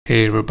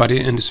Hey everybody,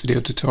 in this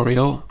video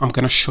tutorial I'm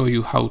going to show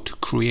you how to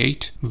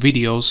create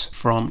videos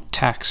from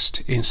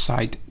text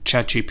inside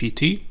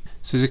ChatGPT.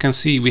 So as you can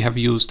see, we have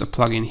used a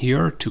plugin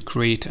here to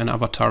create an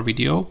avatar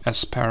video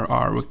as per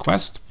our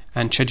request,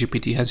 and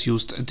ChatGPT has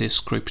used this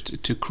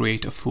script to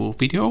create a full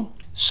video.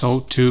 So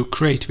to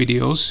create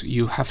videos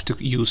you have to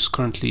use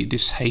currently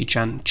this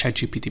𝐁𝐸𝐿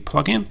ChatGPT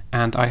plugin,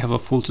 and I have a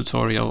full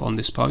tutorial on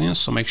this plugin,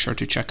 so make sure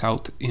to check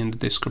out in the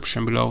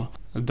description below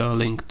the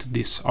link to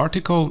this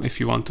article if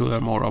you want to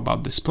learn more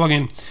about this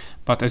plugin.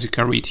 But as you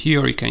can read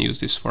here, you can use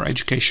this for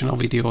educational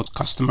videos,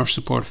 customer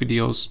support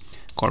videos,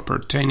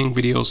 corporate training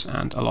videos,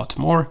 and a lot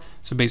more.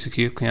 So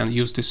basically you can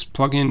use this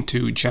plugin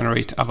to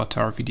generate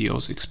avatar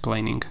videos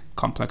explaining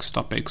complex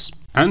topics.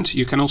 And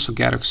you can also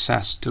get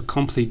access to a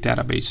complete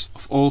database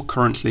of all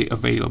currently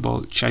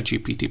available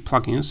ChatGPT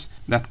plugins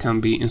that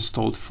can be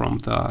installed from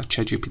the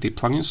ChatGPT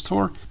plugin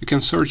store. You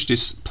can search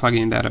this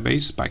plugin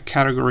database by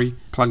category,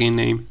 plugin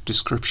name,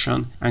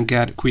 description, and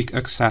get quick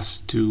access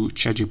to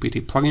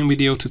ChatGPT plugin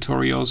video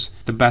tutorials,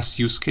 the best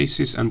use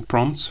cases and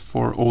prompts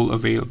for all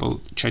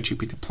available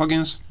ChatGPT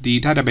plugins.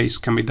 The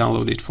database can be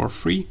downloaded for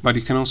free, but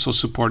you can also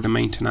support the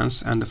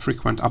maintenance and the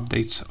frequent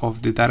updates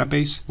of the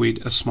database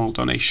with a small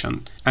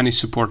donation. Any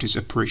support is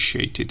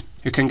appreciated.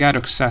 You can get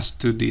access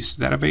to this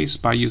database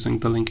by using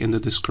the link in the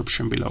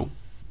description below.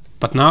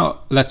 But now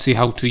let's see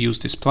how to use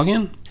this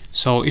plugin.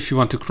 So if you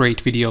want to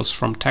create videos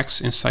from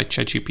text inside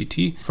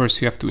ChatGPT,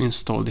 first you have to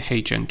install the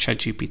𝐁𝐸𝐿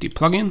ChatGPT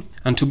plugin.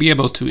 And to be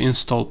able to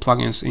install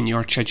plugins in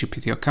your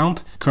ChatGPT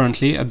account,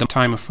 currently at the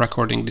time of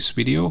recording this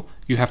video,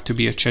 you have to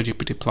be a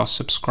ChatGPT Plus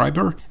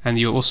subscriber, and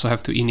you also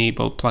have to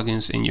enable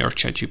plugins in your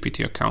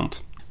ChatGPT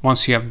account.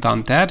 Once you have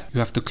done that, you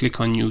have to click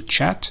on New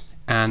Chat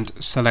and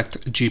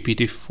select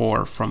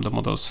GPT-4 from the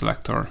model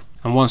selector.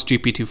 And once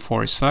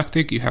GPT-4 is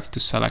selected, you have to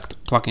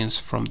select plugins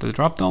from the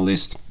drop-down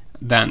list.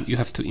 Then you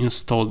have to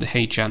install the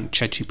𝐁𝐸𝐿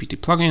ChatGPT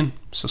plugin.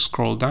 So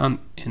scroll down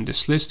in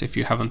this list. If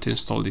you haven't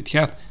installed it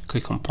yet,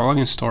 click on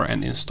Plugin Store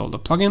and install the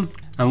plugin.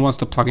 And once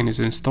the plugin is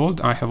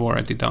installed, I have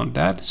already done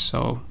that.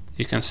 So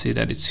you can see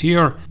that it's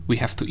here. We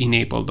have to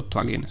enable the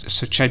plugin.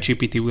 So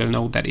ChatGPT will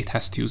know that it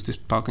has to use this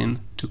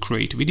plugin to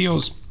create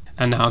videos.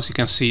 And now, as you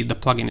can see, the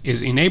plugin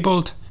is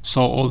enabled.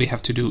 So all we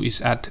have to do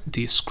is add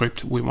the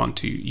script we want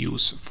to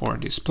use for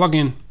this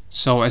plugin.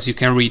 So as you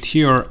can read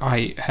here,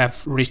 I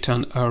have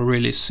written a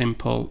really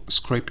simple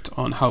script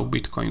on how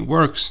Bitcoin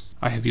works.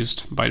 I have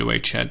used, by the way,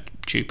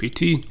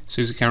 ChatGPT.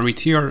 So as you can read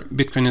here,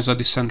 Bitcoin is a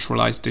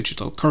decentralized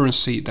digital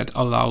currency that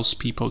allows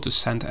people to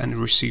send and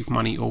receive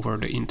money over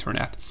the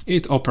internet.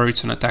 It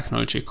operates on a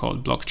technology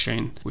called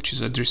blockchain, which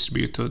is a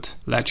distributed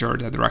ledger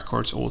that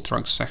records all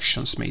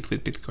transactions made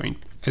with Bitcoin.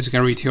 As you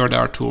can read here, there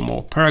are two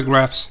more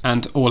paragraphs,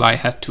 and all I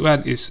had to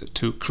add is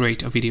to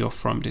create a video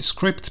from this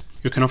script.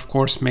 You can of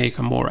course make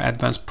a more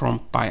advanced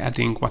prompt by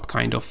adding what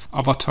kind of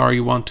avatar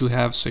you want to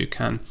have. So you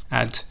can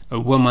add a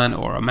woman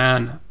or a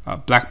man, a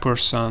black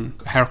person,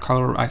 hair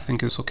color I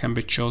think also can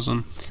be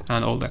chosen,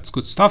 and all that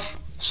good stuff.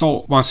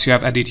 So once you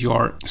have added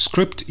your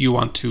script you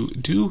want to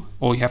do,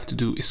 all you have to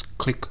do is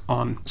click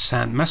on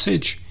Send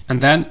Message. And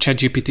then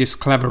ChatGPT is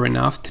clever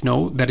enough to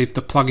know that if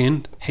the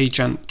plugin,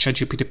 𝐁𝐸𝐿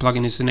ChatGPT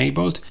plugin, is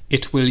enabled,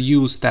 it will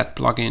use that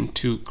plugin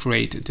to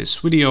create this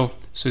video.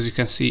 So as you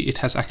can see, it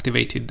has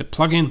activated the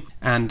plugin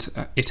and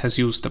it has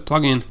used the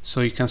plugin.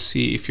 So you can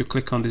see if you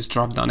click on this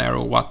drop down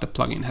arrow what the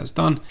plugin has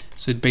done.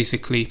 So it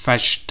basically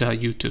fetched the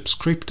YouTube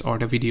script or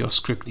the video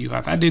script you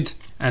have added,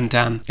 and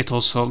then it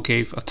also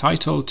gave a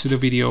title to the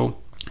video.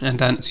 And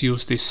then it's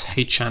used this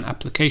𝐁𝐸𝐿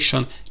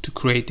application to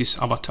create this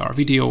avatar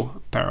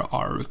video per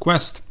our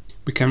request.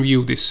 We can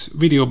view this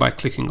video by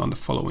clicking on the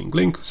following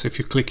link. So if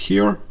you click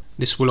here,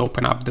 this will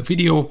open up the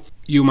video.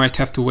 You might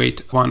have to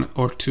wait 1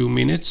 or 2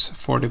 minutes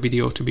for the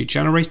video to be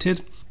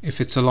generated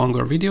if it's a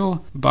longer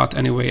video. But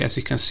anyway, as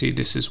you can see,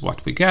 this is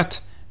what we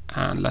get.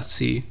 And let's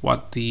see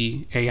what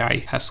the AI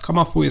has come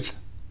up with.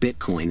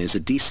 Bitcoin is a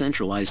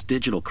decentralized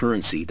digital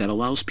currency that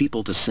allows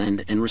people to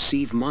send and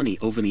receive money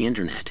over the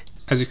internet.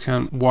 As you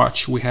can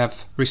watch, we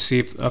have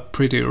received a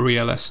pretty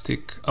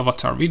realistic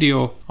avatar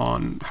video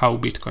on how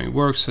Bitcoin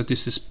works. So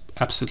this is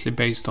absolutely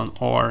based on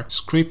our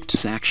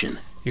script. Action.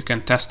 You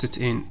can test it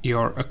in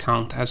your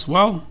account as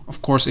well.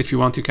 Of course, if you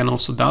want, you can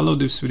also download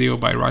this video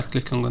by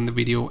right-clicking on the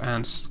video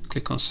and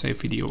click on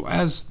Save Video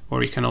As,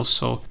 or you can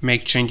also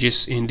make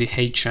changes in the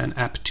𝐁𝐸𝐿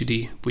app to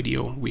the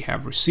video we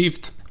have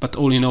received. But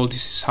all in all,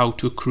 this is how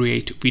to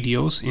create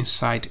videos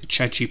inside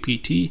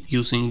ChatGPT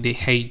using the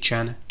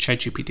𝐁𝐸𝐿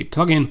ChatGPT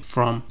plugin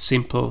from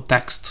simple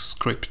text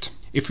script.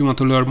 If you want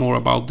to learn more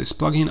about this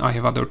plugin, I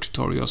have other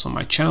tutorials on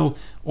my channel,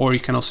 or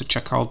you can also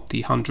check out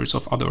the hundreds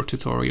of other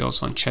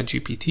tutorials on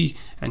ChatGPT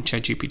and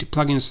ChatGPT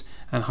plugins,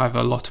 and I have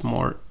a lot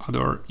more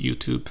other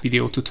YouTube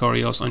video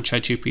tutorials on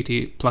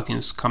ChatGPT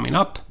plugins coming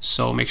up,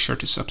 so make sure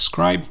to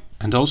subscribe.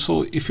 And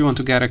also, if you want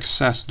to get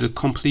access to the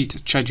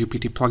complete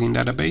ChatGPT plugin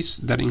database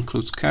that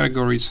includes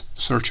categories,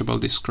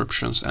 searchable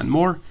descriptions and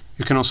more,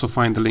 you can also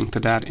find the link to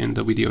that in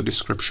the video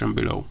description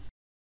below.